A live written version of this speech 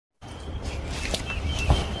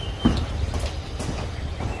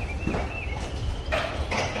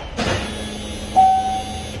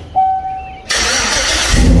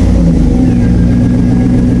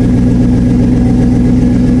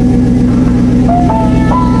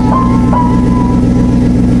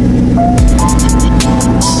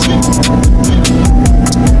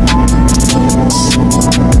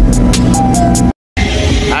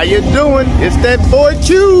that boy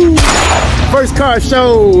Q. First car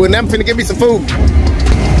show, and I'm finna give me some food.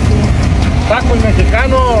 Tacos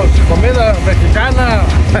mexicanos, comida mexicana,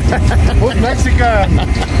 food Mexican.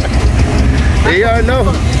 You already know.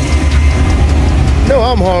 No,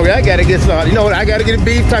 I'm hungry. I gotta get some. You know what? I gotta get a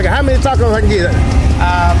beef taco. How many tacos I can get?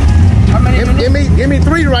 How many? Give me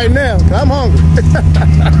 3 right now. I'm hungry.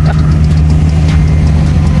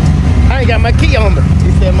 I ain't got my key on me.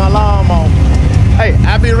 He said my alarm on. Hey,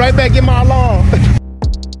 I'll be right back. Get my alarm.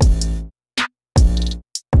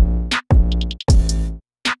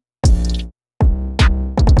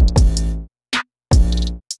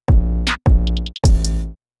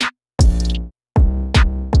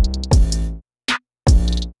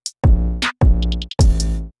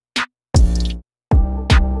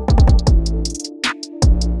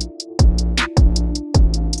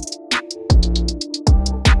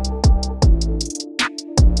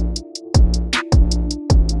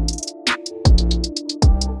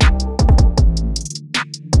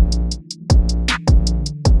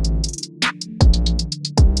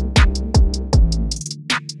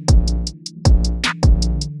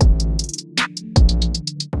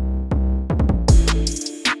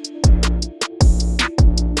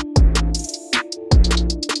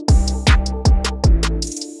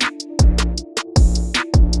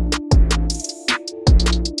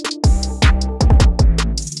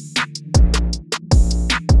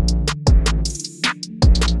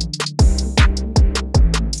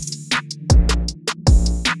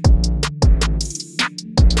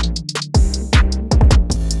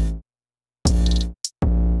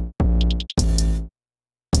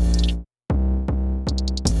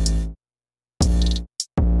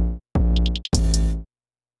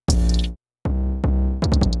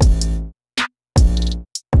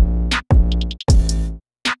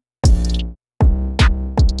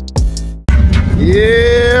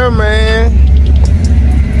 Yeah, man.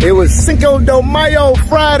 It was Cinco de Mayo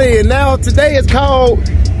Friday, and now today is called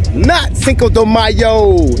not Cinco de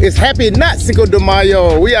Mayo. It's happy not Cinco de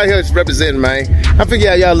Mayo. We out here representing, man. I figure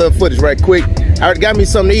out y'all little footage right quick. I already got me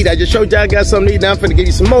something to eat. I just showed y'all I got something to eat. Now I'm finna give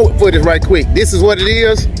you some more footage right quick. This is what it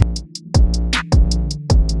is.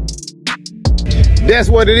 That's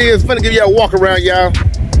what it is. Finna give y'all a walk around, y'all.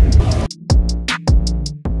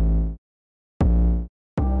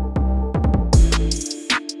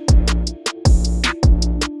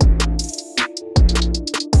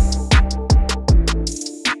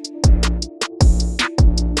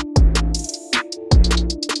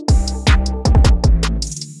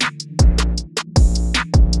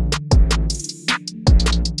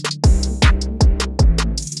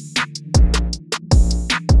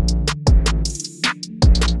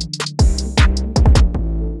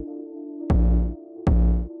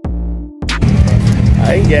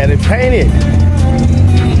 I ain't got it painted.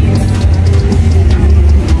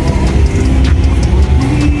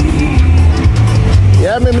 Yeah,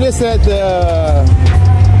 I remember this at the,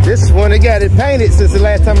 this is when they got it painted since the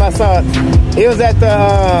last time I saw it. It was at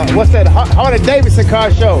the, what's that, Harley-Davidson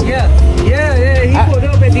car show. Yeah, he pulled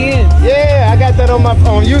up at the end. Yeah, I got that on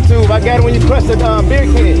YouTube. I got it when you crushed the beer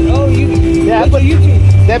can. Oh, yeah, what's your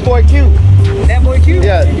YouTube? That boy Q. That boy Q?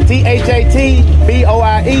 Yeah, ThatBoyQue.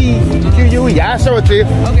 Yeah, I'll show it to you.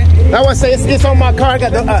 Okay. I want to say it's on my car. I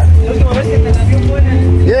got the,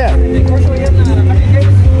 yeah.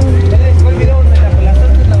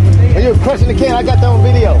 When you were crushing the can, I got that on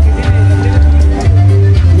video.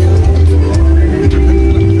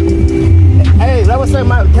 Hey, I would say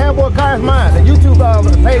my Cowboy car is mine. The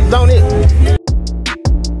YouTube page is on it.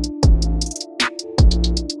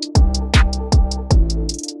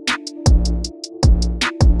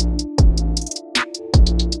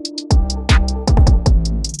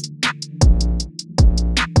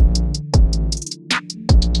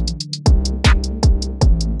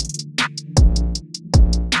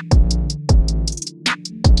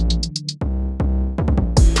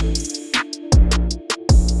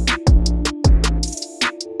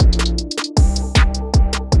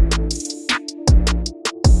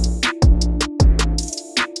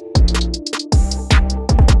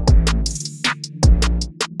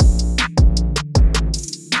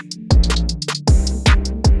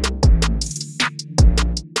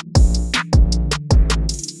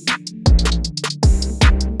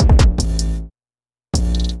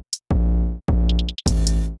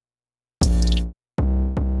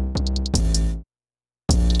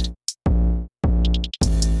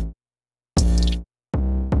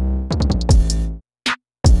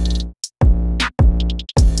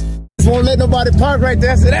 Won't let nobody park right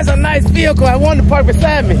there. So that's a nice vehicle. I wanted to park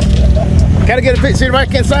beside me. Can I get a picture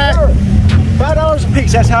right inside? $5 a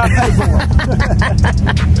piece. That's how I pay for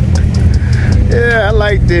it. Yeah, I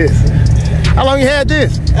like this. How long you had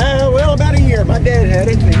this? Well, about a year. My dad had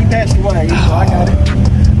it, but he passed away, so I got it.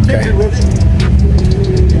 Pictured with it.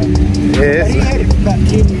 Yes. He had it for about 10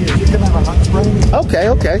 years. He come out of hot spring. Okay,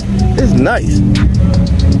 okay. It's nice.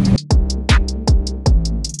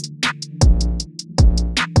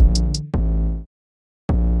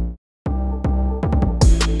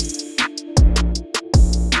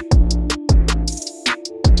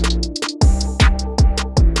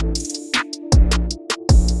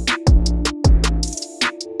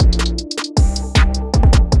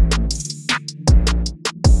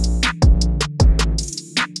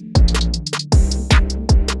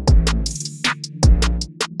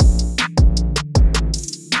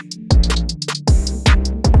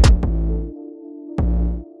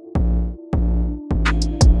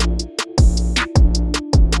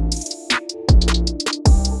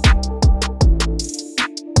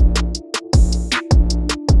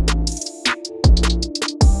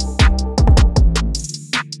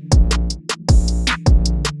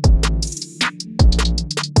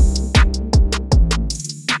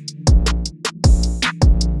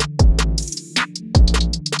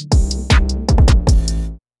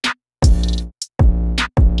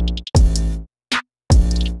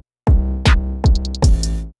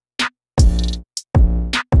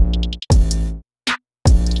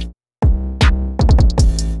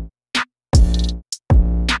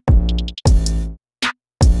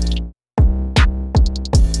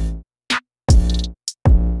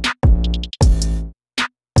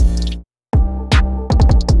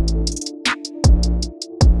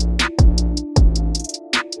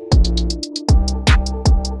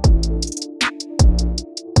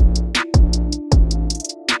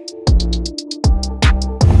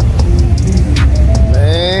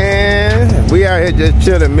 We out here just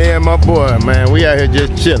chilling, me and my boy, man. We out here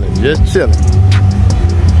just chilling,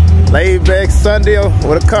 Laid back Sunday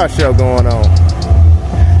with a car show going on.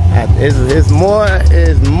 It's more,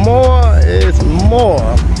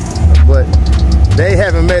 but they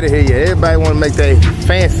haven't made it here yet. Everybody want to make their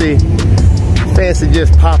fancy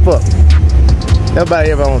just pop up.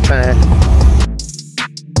 Nobody ever on time.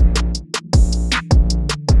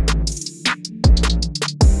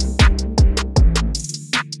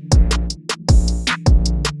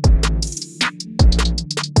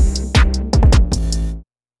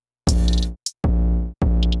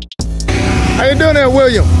 How you doing there,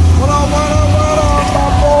 William? What up, my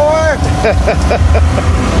boy?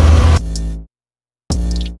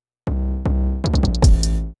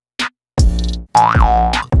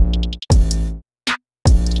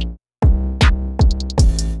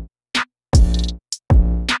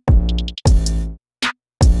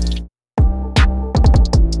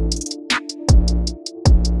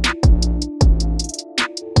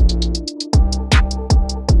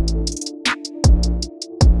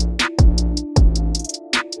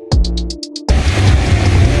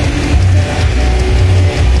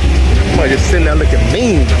 Just sitting there looking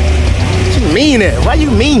mean. What you mean at? Why you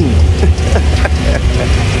mean?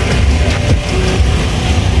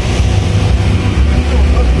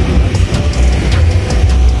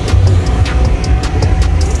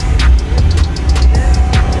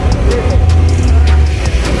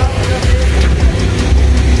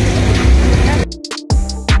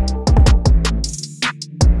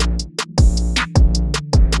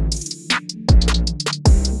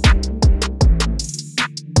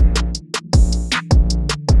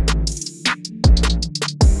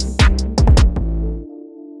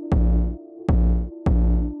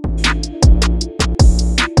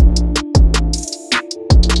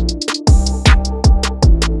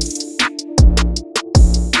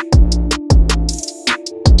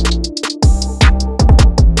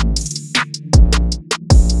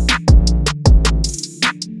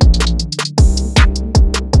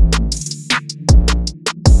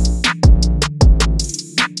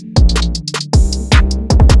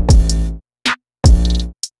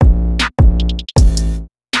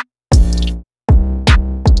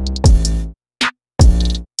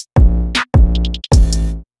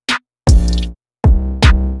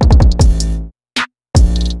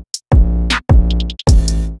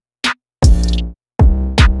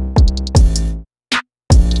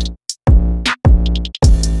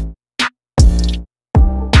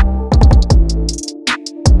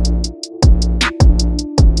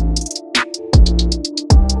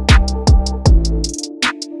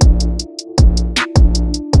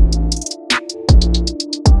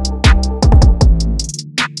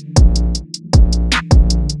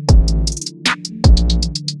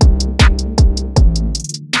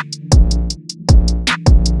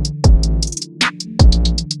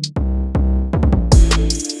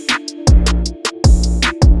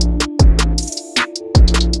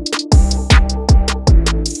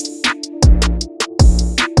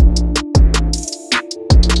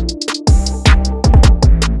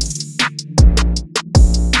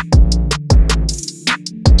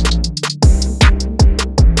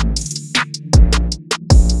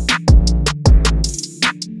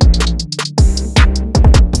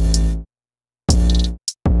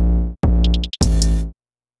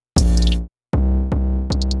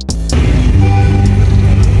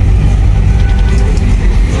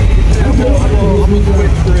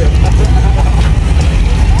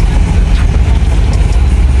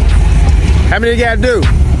 many you gotta do?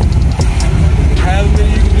 However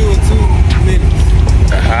many you can do in 2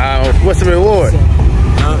 minutes. What's the reward?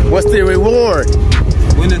 What's the reward?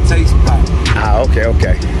 Winner takes pot. Okay,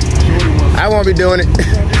 okay. I won't be doing it.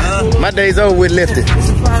 My day's over with lifting. It's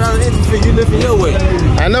a $5 entry fee. You lifting your weight.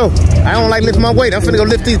 I know. I don't like lifting my weight. I'm finna go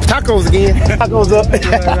lift these tacos again. Tacos up.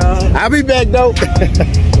 I'll be back though.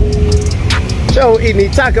 Show eating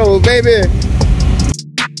these tacos, baby.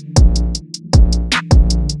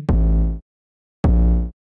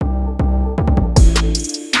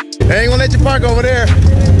 They ain't gonna let you park over there.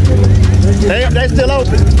 They still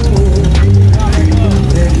open.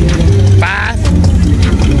 5.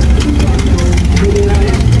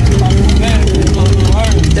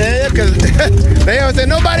 Yeah, cause they don't say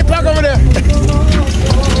nobody park over there.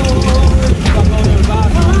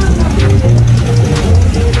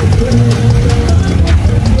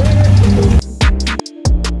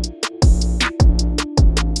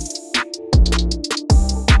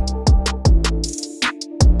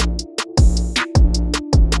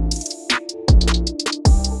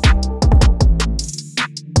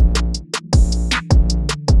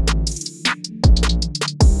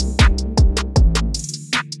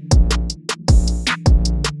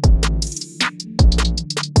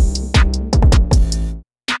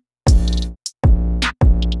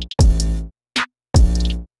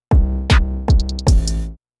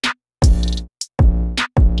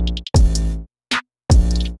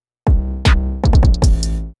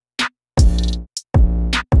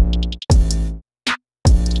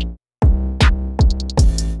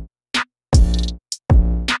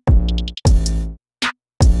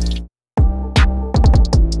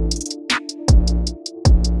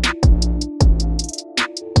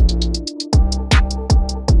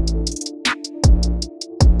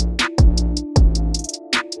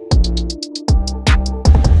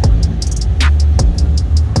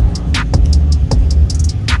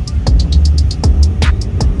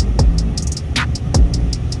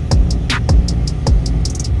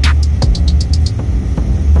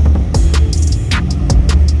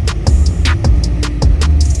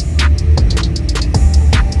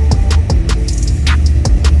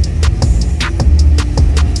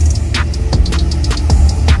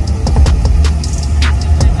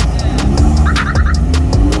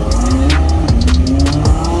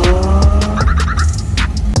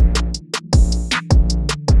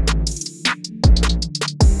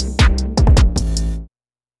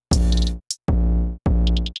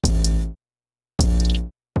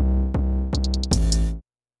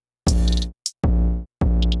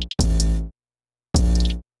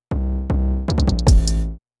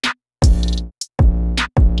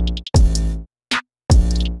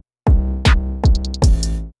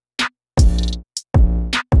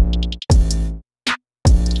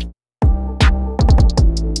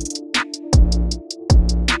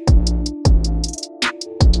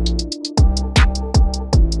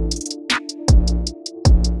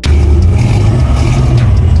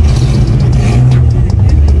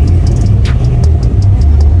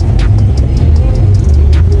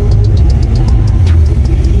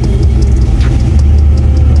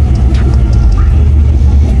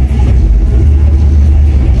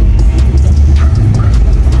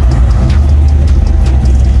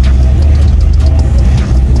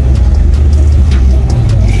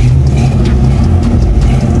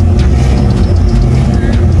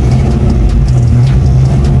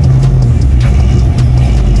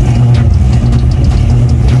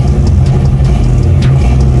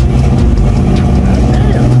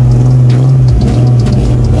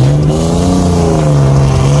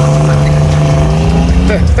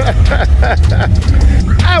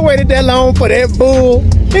 I waited that long for that bull.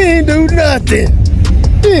 He ain't do nothing.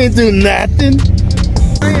 He ain't do nothing.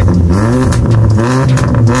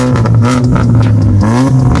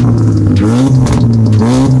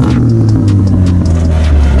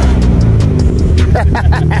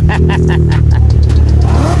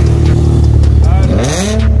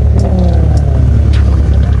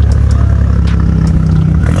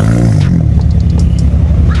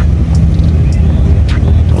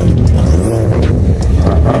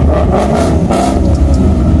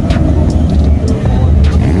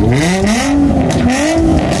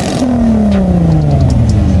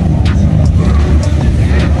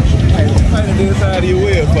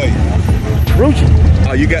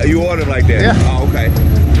 Oh, you ordered like that? Yeah. Oh, okay.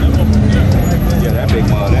 Yeah, that big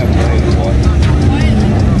mug, that was crazy, boy.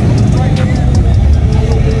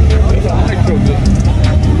 That's a nice truck.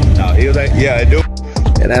 No, he was like, yeah, it do.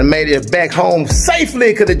 And I made it back home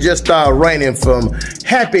safely. Could have just started raining from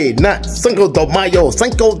happy, not Cinco de Mayo,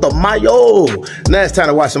 Cinco de Mayo. Now it's time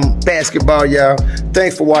to watch some basketball, y'all.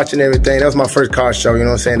 Thanks for watching everything. That was my first car show, you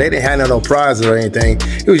know what I'm saying? They didn't have no prizes or anything.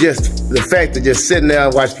 It was just the fact of just sitting there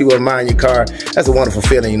and watching people admire your car. That's a wonderful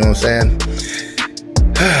feeling, you know what I'm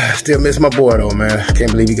saying? Still miss my boy though, man. I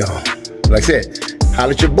can't believe he gone. Like I said,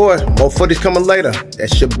 holla at your boy. More footage coming later.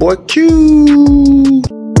 That's your boy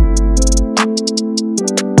Q.